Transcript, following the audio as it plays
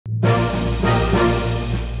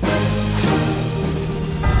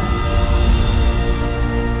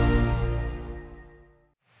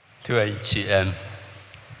Thưa anh chị em,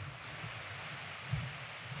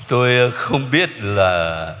 tôi không biết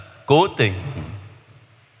là cố tình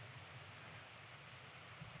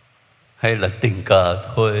hay là tình cờ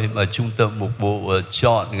thôi mà Trung tâm Mục vụ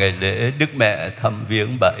chọn ngày lễ Đức Mẹ thăm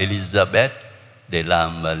viếng bà Elizabeth để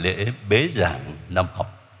làm lễ bế giảng năm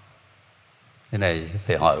học. Cái này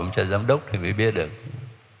phải hỏi ông cha giám đốc thì mới biết được.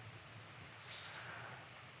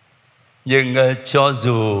 Nhưng cho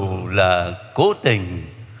dù là cố tình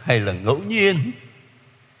hay là ngẫu nhiên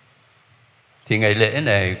thì ngày lễ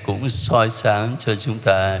này cũng soi sáng cho chúng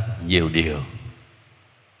ta nhiều điều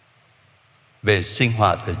về sinh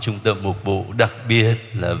hoạt ở trung tâm mục vụ, đặc biệt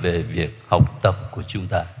là về việc học tập của chúng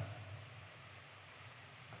ta.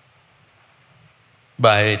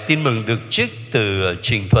 Bài tin mừng được trích từ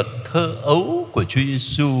trình thuật thơ ấu của Chúa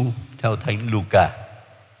Giêsu theo Thánh Luca.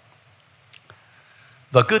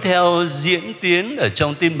 Và cứ theo diễn tiến ở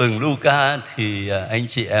trong tin mừng Luca thì anh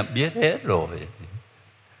chị em biết hết rồi.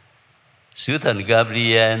 Sứ thần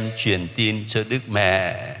Gabriel truyền tin cho Đức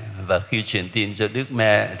Mẹ, và khi truyền tin cho Đức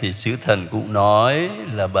Mẹ thì sứ thần cũng nói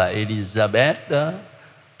là bà Elizabeth đó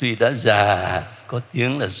tuy đã già, có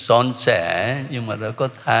tiếng là son sẻ, nhưng mà đã có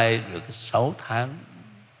thai được 6 tháng.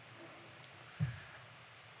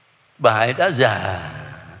 Bà ấy đã già,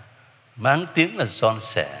 mang tiếng là son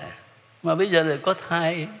sẻ, mà bây giờ lại có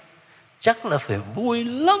thai, chắc là phải vui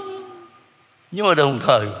lắm, nhưng mà đồng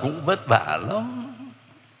thời cũng vất vả lắm.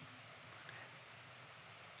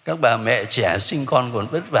 Các bà mẹ trẻ sinh con còn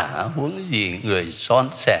vất vả, huống gì người son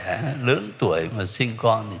sẻ lớn tuổi mà sinh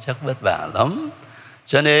con thì chắc vất vả lắm.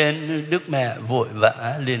 Cho nên Đức Mẹ vội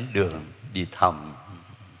vã lên đường đi thăm.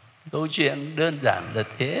 Câu chuyện đơn giản là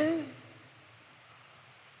thế.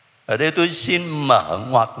 Ở đây tôi xin mở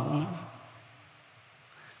ngoặc.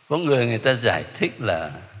 Có người ta giải thích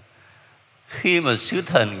là khi mà sứ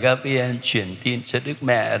thần Gabriel truyền tin cho Đức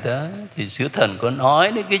Mẹ đó thì sứ thần có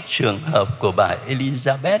nói đến cái trường hợp của bà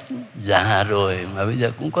Elizabeth già rồi mà bây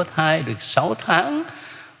giờ cũng có thai được 6 tháng,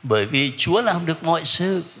 bởi vì Chúa làm được mọi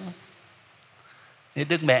sự. Thế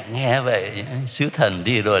Đức Mẹ nghe vậy, sứ thần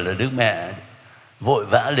đi rồi là Đức Mẹ vội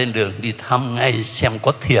vã lên đường đi thăm ngay xem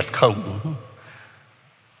có thiệt không.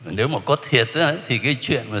 Nếu mà có thiệt đó, thì cái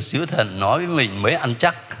chuyện mà sứ thần nói với mình mới ăn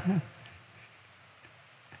chắc.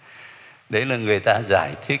 Đấy là người ta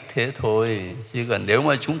giải thích thế thôi. Chứ còn nếu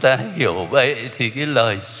mà chúng ta hiểu vậy thì cái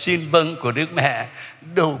lời xin vâng của Đức Mẹ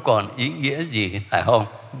đâu còn ý nghĩa gì, phải không?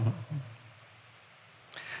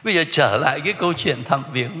 Bây giờ trở lại cái câu chuyện thăm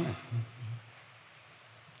viếng này.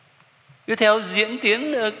 Cứ theo diễn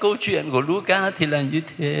tiến câu chuyện của Luca thì là như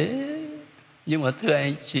thế. Nhưng mà thưa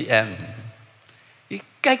anh chị em, cái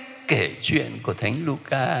cách kể chuyện của Thánh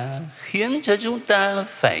Luca khiến cho chúng ta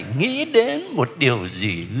phải nghĩ đến một điều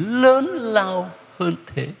gì lớn lao hơn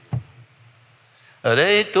thế. Ở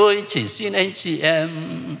đây tôi chỉ xin anh chị em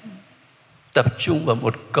tập trung vào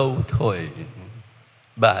một câu thôi.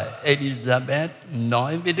 Bà Elizabeth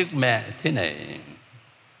nói với Đức Mẹ thế này: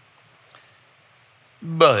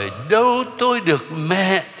 bởi đâu tôi được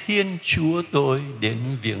mẹ Thiên Chúa tôi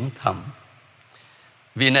đến viếng thăm.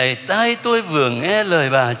 Vì này tai tôi vừa nghe lời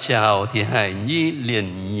bà chào thì hài nhi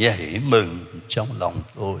liền nhảy mừng trong lòng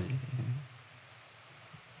tôi.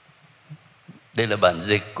 Đây là bản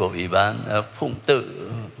dịch của Ủy ban Phụng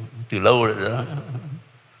Tự từ lâu rồi đó.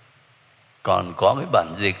 Còn có cái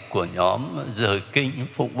bản dịch của nhóm Giờ Kinh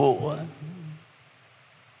Phụng Vụ.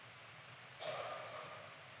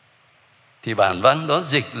 Thì bản văn đó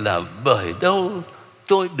dịch là bởi đâu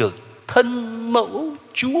tôi được thân mẫu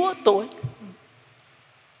Chúa tôi.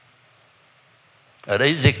 Ở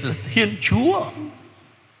đây dịch là Thiên Chúa.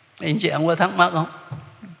 Anh chị em có thắc mắc không?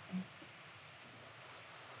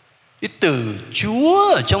 Cái từ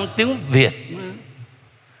Chúa ở trong tiếng Việt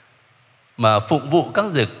mà Phụng Vụ các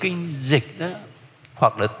giờ kinh dịch đó,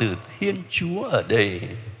 hoặc là từ Thiên Chúa ở đây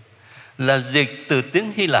là dịch từ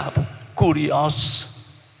tiếng Hy Lạp Kurios.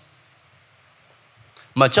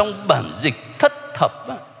 Mà trong bản dịch thất thập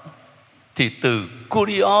á, thì từ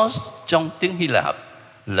Kurios trong tiếng Hy Lạp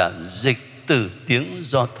là dịch từ tiếng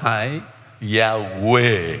Do Thái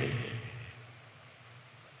Yahweh.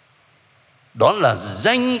 Đó là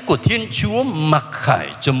danh của Thiên Chúa mặc khải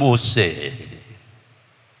cho Mô-sê.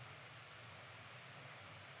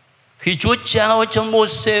 Khi Chúa trao cho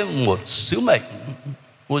Mô-sê một sứ mệnh,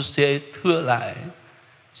 Mô-sê thưa lại: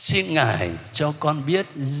 xin Ngài cho con biết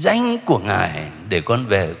danh của Ngài để con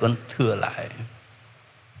về con thưa lại.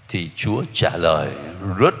 Thì Chúa trả lời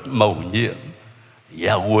rất mầu nhiệm: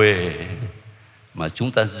 Yahweh, mà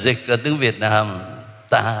chúng ta dịch ra tiếng Việt Nam: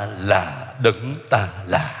 ta là đấng ta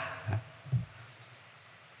là.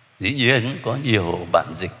 Dĩ nhiên có nhiều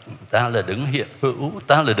bản dịch ta là đấng hiện hữu,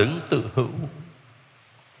 ta là đấng tự hữu.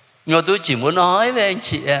 Nhưng mà tôi chỉ muốn nói với anh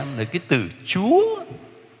chị em là cái từ Chúa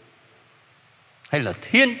hay là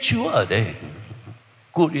Thiên Chúa ở đây,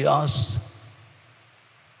 Kurios,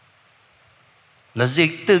 là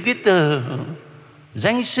dịch từ cái từ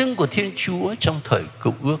danh xưng của Thiên Chúa trong thời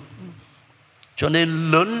Cựu Ước. Cho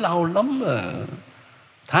nên lớn lao lắm mà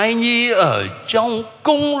thai nhi ở trong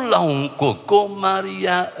cung lòng của cô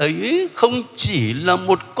Maria ấy không chỉ là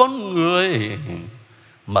một con người,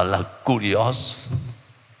 mà là Kurios,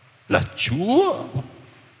 là Chúa.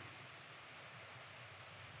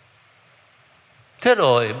 Thế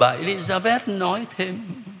rồi bà Elizabeth nói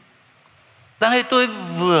thêm: tai tôi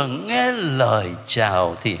vừa nghe lời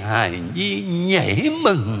chào thì hài nhi nhảy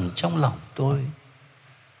mừng trong lòng tôi.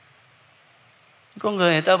 Có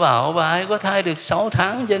người ta bảo bà ấy có thai được 6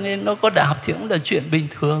 tháng cho nên nó có đạp thì cũng là chuyện bình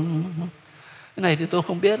thường. Cái này thì tôi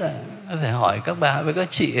không biết, là phải hỏi các bà với các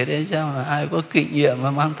chị ở đây xem là ai có kinh nghiệm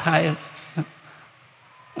mà mang thai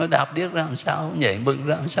nó đạp điếc ra làm sao, nhảy mừng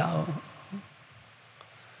ra làm sao.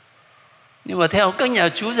 Nhưng mà theo các nhà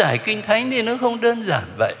chú giải kinh thánh thì nó không đơn giản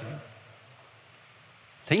vậy.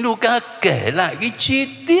 Thánh Luca kể lại cái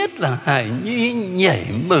chi tiết là hài nhi nhảy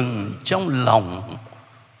mừng trong lòng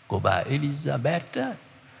của bà Elizabeth đó,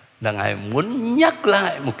 là Ngài muốn nhắc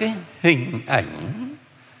lại một cái hình ảnh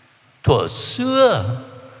thuở xưa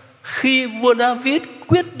khi vua David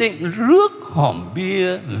quyết định rước hòm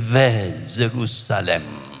bia về Jerusalem.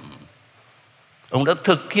 Ông đã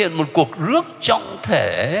thực hiện một cuộc rước trọng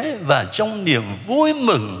thể, và trong niềm vui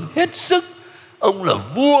mừng hết sức, ông là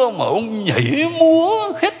vua mà ông nhảy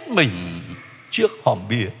múa hết mình trước hòm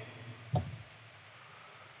bia.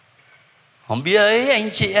 Hòm bia ấy anh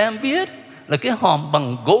chị em biết là cái hòm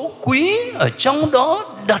bằng gỗ quý, ở trong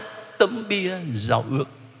đó đặt tấm bia giao ước,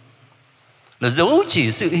 là dấu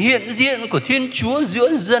chỉ sự hiện diện của Thiên Chúa giữa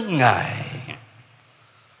dân Ngài.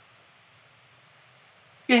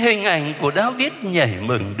 Cái hình ảnh của David nhảy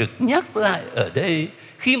mừng được nhắc lại ở đây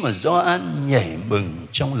khi mà Gioan nhảy mừng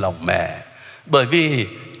trong lòng mẹ. Bởi vì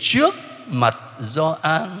trước mặt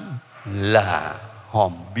Gioan là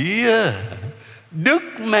hòm bia, Đức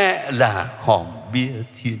Mẹ là hòm bia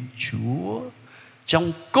Thiên Chúa.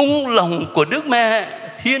 Trong cung lòng của Đức Mẹ,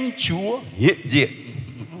 Thiên Chúa hiện diện.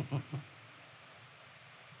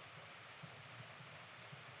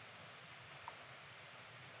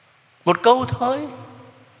 Một câu thôi,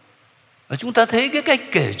 và chúng ta thấy cái cách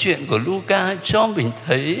kể chuyện của Luca cho mình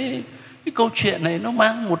thấy cái câu chuyện này nó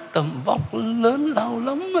mang một tầm vóc lớn lao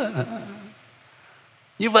lắm mà.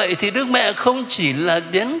 Như vậy thì Đức Mẹ không chỉ là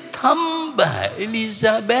đến thăm bà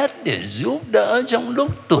Elizabeth để giúp đỡ trong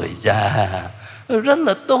lúc tuổi già, rất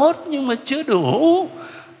là tốt nhưng mà chưa đủ,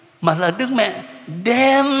 mà là Đức Mẹ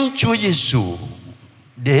đem Chúa Giêsu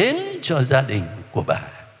đến cho gia đình của bà,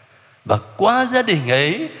 và qua gia đình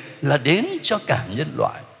ấy là đến cho cả nhân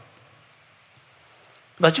loại.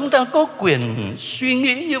 Và chúng ta có quyền suy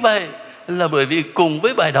nghĩ như vậy là bởi vì cùng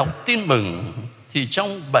với bài đọc tin mừng thì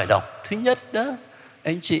trong bài đọc thứ nhất đó,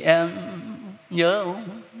 anh chị em nhớ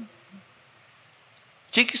không?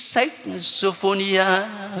 Trích sách Sophonia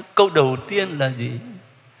câu đầu tiên là gì?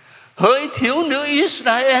 Hỡi thiếu nữ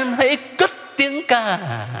Israel, hãy cất tiếng ca.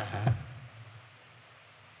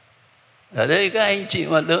 Ở đây các anh chị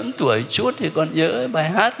mà lớn tuổi chút thì còn nhớ bài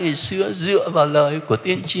hát ngày xưa dựa vào lời của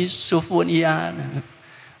tiên tri Sophonia này.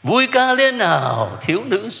 Vui ca lên nào thiếu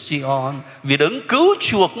nữ Sion, vì đấng cứu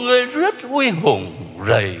chuộc ngươi rất uy hùng,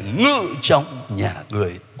 rầy ngự trong nhà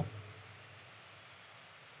người.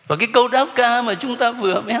 Và cái câu đáp ca mà chúng ta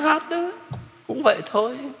vừa mới hát đó cũng vậy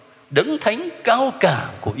thôi. Đấng thánh cao cả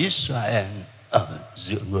của Israel ở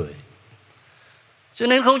giữa người. Cho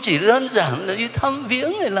nên không chỉ đơn giản là đi thăm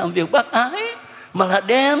viếng để làm việc bác ái, mà là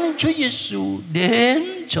đem Chúa Giêsu đến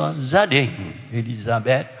cho gia đình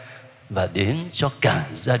Elizabeth và đến cho cả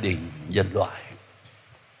gia đình nhân loại.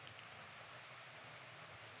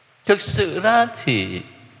 Thực sự ra thì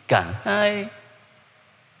cả hai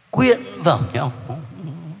quyện vào nhau.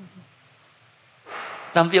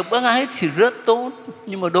 Làm việc bác ái thì rất tốt,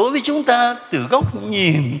 nhưng mà đối với chúng ta từ góc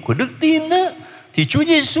nhìn của đức tin đó, thì Chúa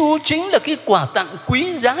Giêsu chính là cái quà tặng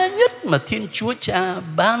quý giá nhất mà Thiên Chúa Cha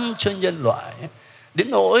ban cho nhân loại.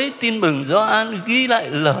 Đến nỗi tin mừng Gioan ghi lại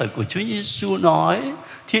lời của Chúa Giêsu nói: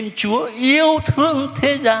 Thiên Chúa yêu thương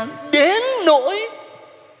thế gian đến nỗi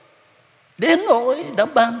đã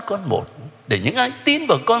ban con một, để những ai tin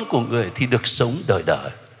vào con của người thì được sống đời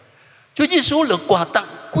đời. Chúa Giêsu là quà tặng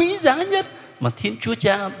quý giá nhất mà Thiên Chúa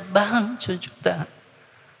Cha ban cho chúng ta.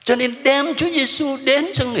 Cho nên đem Chúa Giêsu đến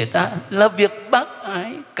cho người ta là việc bác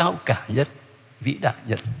ái cao cả nhất, vĩ đại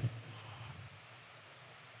nhất.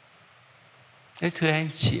 Thế thưa anh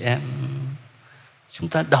chị em, chúng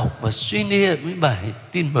ta đọc và suy niệm với bài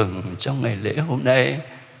tin mừng trong ngày lễ hôm nay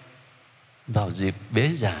vào dịp bế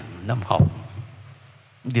giảng năm học.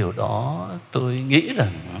 Điều đó tôi nghĩ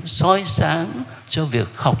rằng soi sáng cho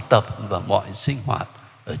việc học tập và mọi sinh hoạt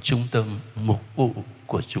ở trung tâm mục vụ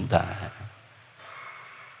của chúng ta.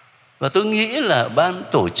 Và tôi nghĩ là ban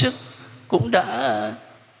tổ chức cũng đã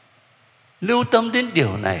lưu tâm đến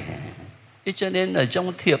điều này. Thế cho nên ở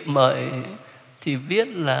trong thiệp mời thì viết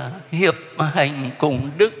là hiệp hành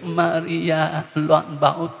cùng Đức Maria loan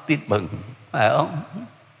báo tin mừng, phải không?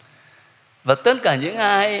 Và tất cả những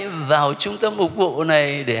ai vào trung tâm mục vụ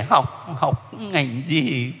này để học ngành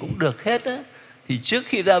gì cũng được hết á, thì trước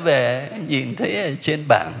khi ra về nhìn thấy ở trên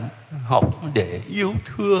bảng học để yêu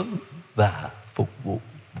thương và phục vụ.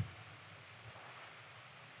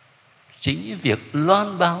 Chính việc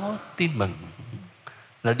loan báo tin mừng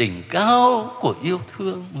là đỉnh cao của yêu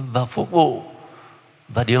thương và phục vụ.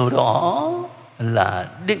 Và điều đó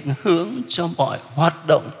là định hướng cho mọi hoạt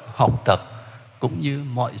động học tập cũng như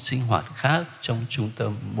mọi sinh hoạt khác trong trung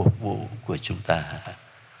tâm mục vụ của chúng ta.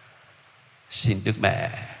 Xin Đức Mẹ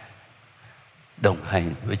đồng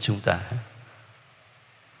hành với chúng ta.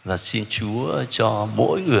 Và xin Chúa cho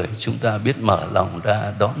mỗi người chúng ta biết mở lòng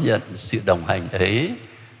ra đón nhận sự đồng hành ấy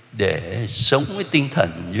để sống với tinh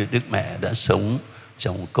thần như Đức Mẹ đã sống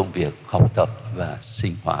trong công việc học tập và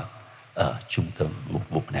sinh hoạt ở trung tâm mục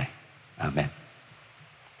vụ này. Amen.